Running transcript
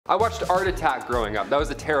I watched Art Attack growing up. That was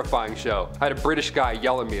a terrifying show. I had a British guy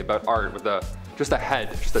yell at me about art with just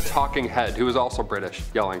a talking head who was also British,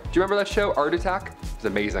 yelling. Do you remember that show, Art Attack? It was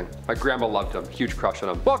amazing. My grandma loved him, huge crush on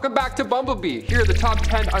him. Welcome back to Bumblebee. Here are the top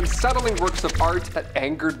 10 unsettling works of art that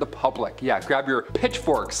angered the public. Yeah, grab your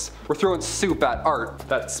pitchforks. We're throwing soup at art.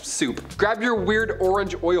 That's soup. Grab your weird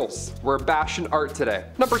orange oils. We're bashing art today.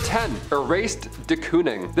 Number 10, erased de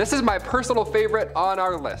Kooning. This is my personal favorite on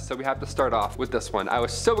our list, so we have to start off with this one. I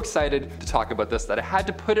was so excited to talk about this that I had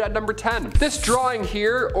to put it at number 10. This drawing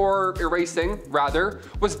here, or erasing, rather,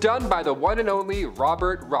 was done by the one and only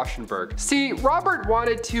Robert Rauschenberg. See, Robert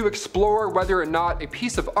wanted to explore whether or not a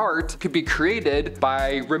piece of art could be created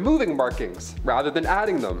by removing markings rather than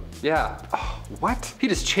adding them. Yeah. Oh, what? He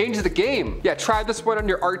just changed the game. Yeah, try this one on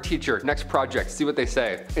your art teacher. Next project, see what they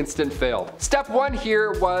say. Instant fail. Step one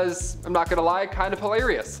here was, I'm not gonna lie, kind of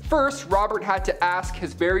hilarious. First, Robert had to ask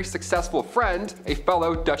his very successful friend, a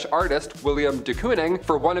fellow Dutch artist, William de Kooning,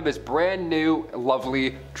 for one of his brand new,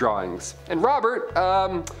 lovely drawings. And Robert,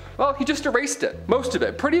 well, he just erased it. Most of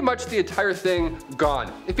it. Pretty much the entire thing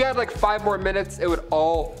gone. If you had like 5 more minutes, it would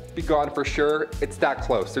all be gone for sure. It's that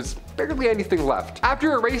close. There's barely anything left.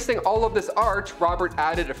 After erasing all of this art, Robert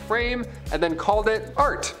added a frame and then called it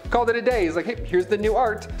art. Called it a day. He's like, hey, here's the new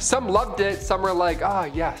art. Some loved it. Some were like, ah,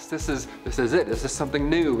 yes, this is it. This is something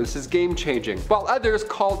new. This is game changing. While others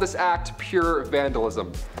called this act pure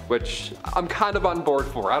vandalism, which I'm kind of on board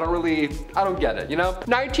for. I don't get it, you know?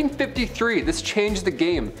 1953, this changed the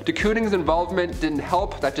game. De Kooning's involvement didn't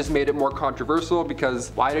help. That just made it more controversial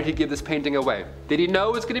because why did he give this painting away? Did he know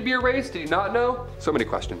it was going to be erased? Did he not know? So many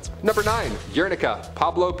questions. Number 9, Guernica,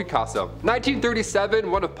 Pablo Picasso. 1937,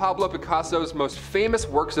 one of Pablo Picasso's most famous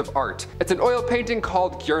works of art. It's an oil painting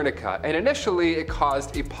called Guernica, and initially it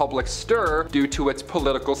caused a public stir due to its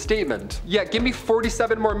political statement. Yeah, give me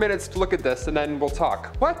 47 more minutes to look at this and then we'll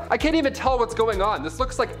talk. What? I can't even tell what's going on. This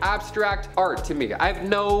looks like abstract art to me. I have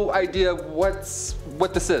no idea what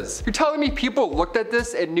this is. You're telling me people looked at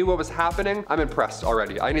this and knew what was happening? I'm impressed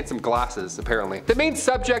already. I need some glasses, apparently. The main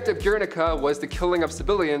subject of Guernica was the killing of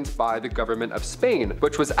civilians by the government of Spain,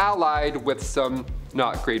 which was allied with some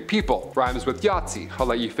not great people. Rhymes with Yahtzee. I'll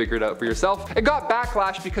let you figure it out for yourself. It got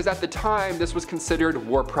backlash because at the time this was considered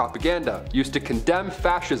war propaganda, used to condemn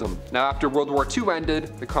fascism. Now after World War II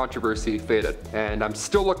ended, the controversy faded. And I'm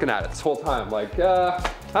still looking at it this whole time like, I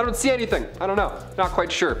don't see anything. I don't know. Not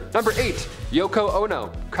quite sure. Number 8, Yoko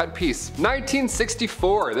Ono Cut Piece.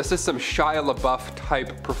 1964. This is some Shia LaBeouf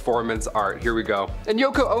type performance art. Here we go. In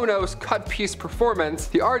Yoko Ono's Cut Piece performance,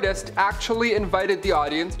 the artist actually invited the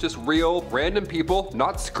audience, just real random people,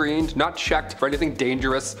 not screened, not checked for anything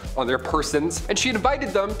dangerous on their persons, and she invited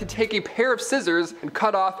them to take a pair of scissors and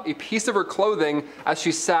cut off a piece of her clothing as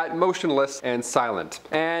she sat motionless and silent.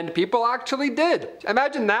 And people actually did.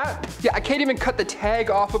 Imagine that. Yeah, I can't even cut the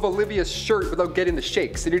tag off of Olivia's shirt without getting the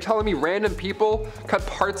shakes, and you're telling me random people cut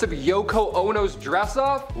parts of Yoko Ono's dress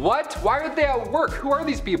off? What? Why aren't they at work? Who are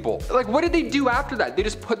these people? Like, what did they do after that? They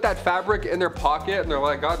just put that fabric in their pocket and they're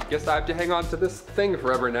like, I guess I have to hang on to this thing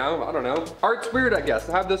forever now. I don't know. Art's weird, I guess.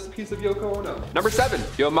 I have this piece of Yoko Ono. Number 7,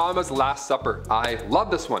 Yo Mama's Last Supper. I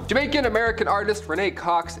love this one. Jamaican American artist Renee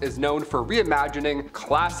Cox is known for reimagining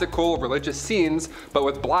classical religious scenes, but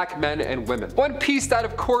with black men and women. One piece that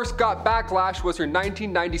of course got backlash was her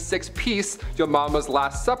 1996 piece, Yo Mama's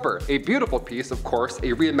Last Supper. A beautiful piece, of course,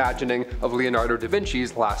 a reimagining of Leonardo da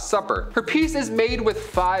Vinci's Last Supper. Her piece is made with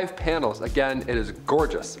 5 panels. Again, it is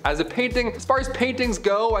gorgeous. As a painting, as far as paintings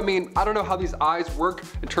go, I mean, I don't know how these eyes work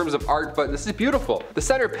in terms of art, but this is beautiful. The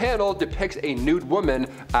center panel depicts a nude woman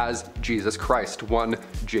as Jesus Christ, one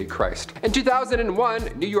J. Christ. In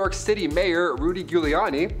 2001, New York City Mayor Rudy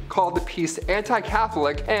Giuliani called the piece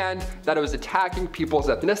anti-Catholic and that it was attacking people's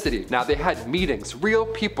ethnicity. Now they had meetings, real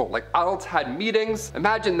people, like adults had meetings.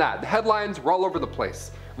 Imagine that. The headlines were all over the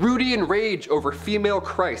place. Rudy in rage over female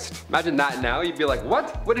Christ. Imagine that now, you'd be like,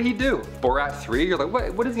 what? What did he do? Borat 3? You're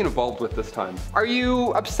like, what is he involved with this time? Are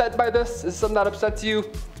you upset by this? Is something that upsets you?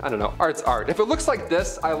 I don't know, art's art. If it looks like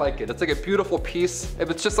this, I like it. It's like a beautiful piece. If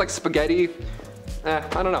it's just like spaghetti, I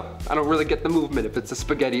don't know. I don't really get the movement if it's a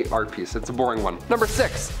spaghetti art piece. It's a boring one. Number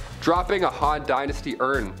 6, dropping a Han Dynasty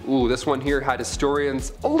Urn. Ooh, this one here had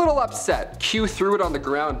historians a little upset. Q threw it on the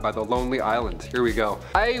ground by the Lonely Island. Here we go.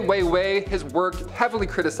 Ai Weiwei, his work heavily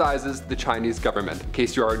criticizes the Chinese government, in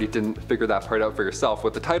case you already didn't figure that part out for yourself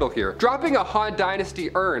with the title here. Dropping a Han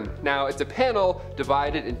Dynasty Urn. Now, it's a panel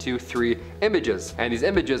divided into 3 images, and these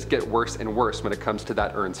images get worse and worse when it comes to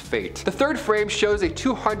that urn's fate. The 3rd frame shows a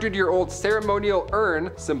 200-year-old ceremonial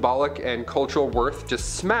urn, symbolic and cultural worth,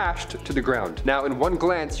 just smashed to the ground. Now, in one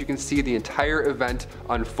glance, you can can see the entire event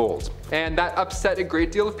unfold. And that upset a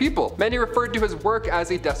great deal of people. Many referred to his work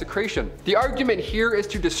as a desecration. The argument here is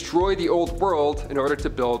to destroy the old world in order to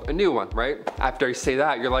build a new one, right? After I say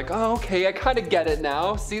that, you're like, oh, okay, I kind of get it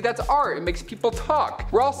now. See, that's art. It makes people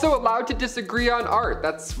talk. We're also allowed to disagree on art.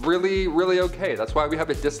 That's really, really okay. That's why we have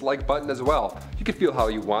a dislike button as well. You can feel how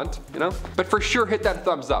you want, you know? But for sure, hit that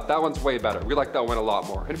thumbs up. That one's way better. We like that one a lot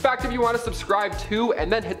more. In fact, if you want to subscribe to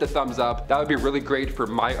and then hit the thumbs up, that would be really great for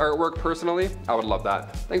my artwork personally. I would love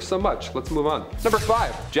that. Thanks so much. Let's move on. Number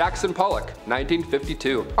 5, Jackson Pollock,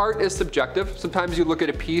 1952. Art is subjective. Sometimes you look at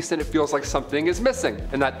a piece and it feels like something is missing.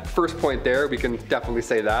 And that first point there, we can definitely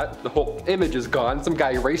say that. The whole image is gone. Some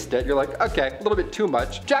guy erased it. You're like, okay, a little bit too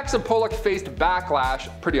much. Jackson Pollock faced backlash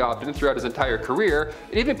pretty often throughout his entire career.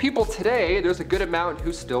 And even people today, there's a good amount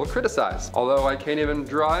who still criticize. Although I can't even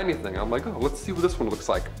draw anything. I'm like, oh, let's see what this one looks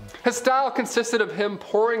like. His style consisted of him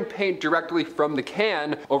pouring paint directly from the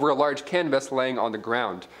can over a large canvas laying on the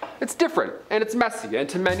ground. It's different, and it's messy, and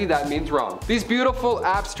to many that means wrong. These beautiful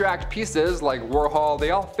abstract pieces, like Warhol,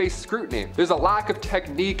 they all face scrutiny. There's a lack of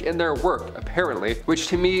technique in their work, apparently, which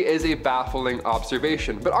to me is a baffling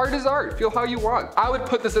observation. But art is art, feel how you want. I would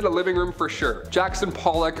put this in a living room for sure. Jackson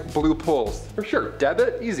Pollock, blue poles. For sure,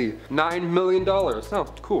 debit, easy. $9 million, oh,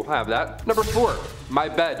 cool, I have that. Number 4, My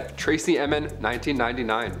Bed, Tracy Emin,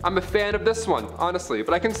 1999. I'm a fan of this one, honestly,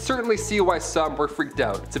 but I can certainly see why some were freaked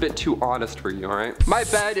out. It's a bit too honest for you, alright? My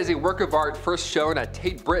Bed is a work of art first shown at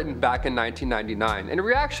Tate Britain back in 1999, and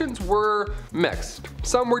reactions were mixed.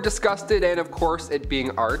 Some were disgusted, and of course, it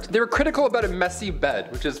being art. They were critical about a messy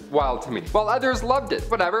bed, which is wild to me, while others loved it,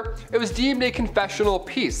 whatever. It was deemed a confessional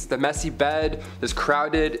piece. The messy bed, this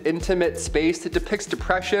crowded, intimate space that depicts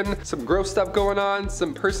depression, some gross stuff going on,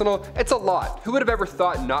 some personal, it's a lot. Who would have ever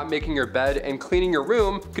thought not making your bed and cleaning your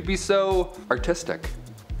room could be so artistic?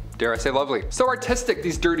 Dare I say lovely. So artistic,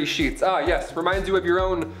 these dirty sheets. Ah yes, reminds you of your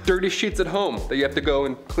own dirty sheets at home that you have to go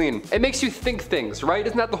and clean. It makes you think things, right?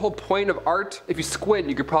 Isn't that the whole point of art? If you squint,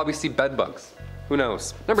 you could probably see bed bugs. Who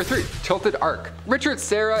knows? Number 3, Tilted Arc. Richard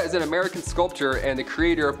Serra is an American sculptor and the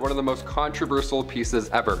creator of one of the most controversial pieces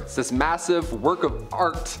ever. It's this massive work of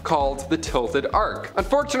art called the Tilted Arc.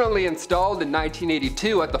 Unfortunately installed in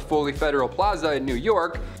 1982 at the Foley Federal Plaza in New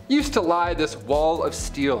York, used to lie this wall of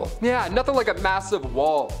steel. Yeah, nothing like a massive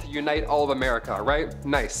wall to unite all of America, right?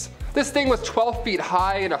 Nice. This thing was 12 feet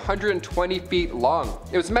high and 120 feet long.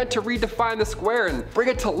 It was meant to redefine the square and bring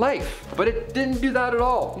it to life, but it didn't do that at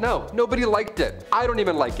all. No, nobody liked it. I don't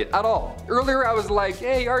even like it at all. Earlier I was like,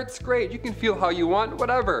 hey, art's great, you can feel how you want,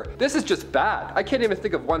 whatever. This is just bad. I can't even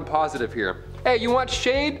think of one positive here. Hey, you want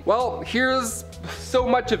shade? Well, here's so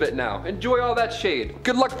much of it now. Enjoy all that shade.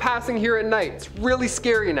 Good luck passing here at night. It's really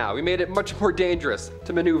scary now. We made it much more dangerous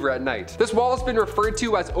to maneuver at night. This wall has been referred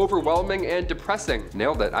to as overwhelming and depressing.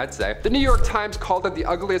 Nailed it, I'd say. The New York Times called it the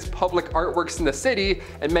ugliest public artworks in the city,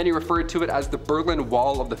 and many referred to it as the Berlin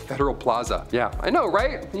Wall of the Federal Plaza. Yeah, I know,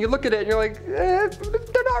 right? And you look at it and you're like, they're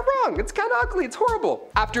not wrong. It's kind of ugly. It's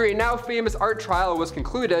horrible. After a now famous art trial was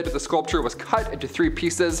concluded, the sculpture was cut into 3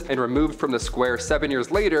 pieces and removed from the square 7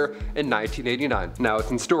 years later in 1989. Now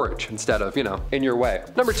it's in storage instead of, you know, in your way.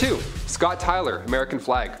 Number 2, Scott Tyler, American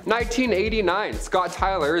Flag. 1989, Scott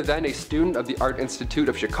Tyler, then a student of the Art Institute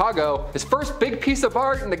of Chicago, his first big piece of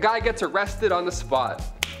art, and the guy gets arrested on the spot.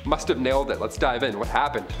 Must have nailed it. Let's dive in. What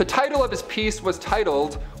happened? The title of his piece was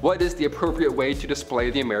titled, "What is the appropriate way to display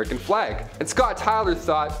the American flag?" And Scott Tyler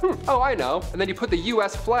thought, oh, I know. And then he put the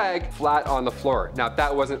US flag flat on the floor. Now, if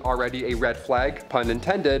that wasn't already a red flag, pun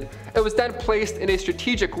intended, it was then placed in a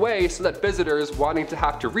strategic way so that visitors wanting to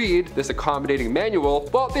have to read this accommodating manual,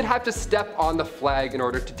 well, they'd have to step on the flag in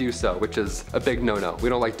order to do so, which is a big no-no. We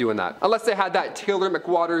don't like doing that. Unless they had that Taylor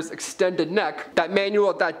McWaters extended neck, that manual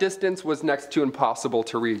at that distance was next to impossible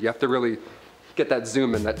to read. You have to really get that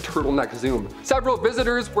zoom in, that turtleneck zoom. Several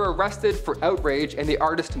visitors were arrested for outrage, and the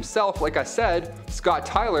artist himself, like I said, Scott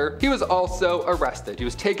Tyler, he was also arrested. He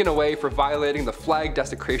was taken away for violating the Flag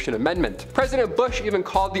Desecration Amendment. President Bush even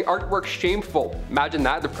called the artwork shameful. Imagine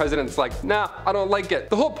that, the president's like, nah, I don't like it.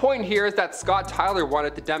 The whole point here is that Scott Tyler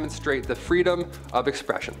wanted to demonstrate the freedom of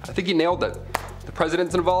expression. I think he nailed it. The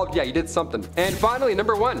president's involved? Yeah, he did something. And finally,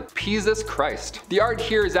 number 1, Peesus Christ. The art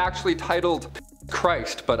here is actually titled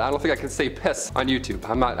Christ, but I don't think I can say piss on YouTube.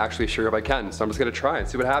 I'm not actually sure if I can, so I'm just gonna try and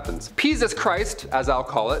see what happens. Peesus Christ, as I'll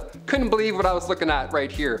call it, couldn't believe what I was looking at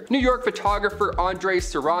right here. New York photographer Andre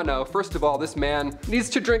Serrano, first of all, this man needs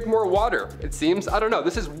to drink more water, it seems. I don't know,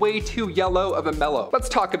 this is way too yellow of a mellow. Let's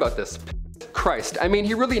talk about this. Christ. I mean,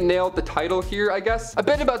 he really nailed the title here, I guess. A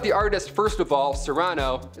bit about the artist, first of all,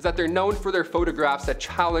 Serrano, is that they're known for their photographs that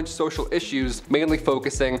challenge social issues, mainly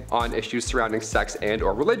focusing on issues surrounding sex and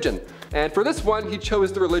or religion. And for this one, he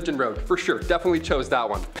chose the religion road, for sure, definitely chose that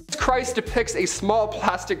one. Christ depicts a small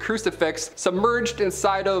plastic crucifix submerged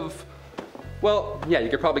inside of, well, yeah, you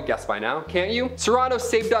could probably guess by now, can't you? Serrano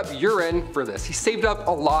saved up urine for this. He saved up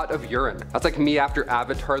a lot of urine. That's like me after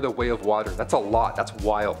Avatar: The Way of Water. That's a lot, that's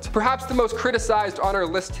wild. Perhaps the most criticized on our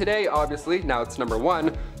list today, obviously, now it's number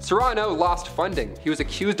 1, Serrano lost funding. He was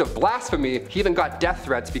accused of blasphemy. He even got death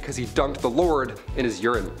threats because he dunked the Lord in his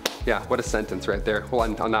urine. Yeah, what a sentence right there. We'll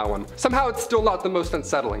end on that one. Somehow it's still not the most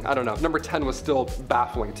unsettling. I don't know, number 10 was still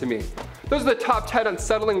baffling to me. Those are the top 10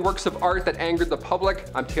 unsettling works of art that angered the public.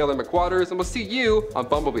 I'm Taylor McWaters, and we'll see you on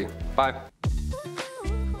Bumblebee. Bye.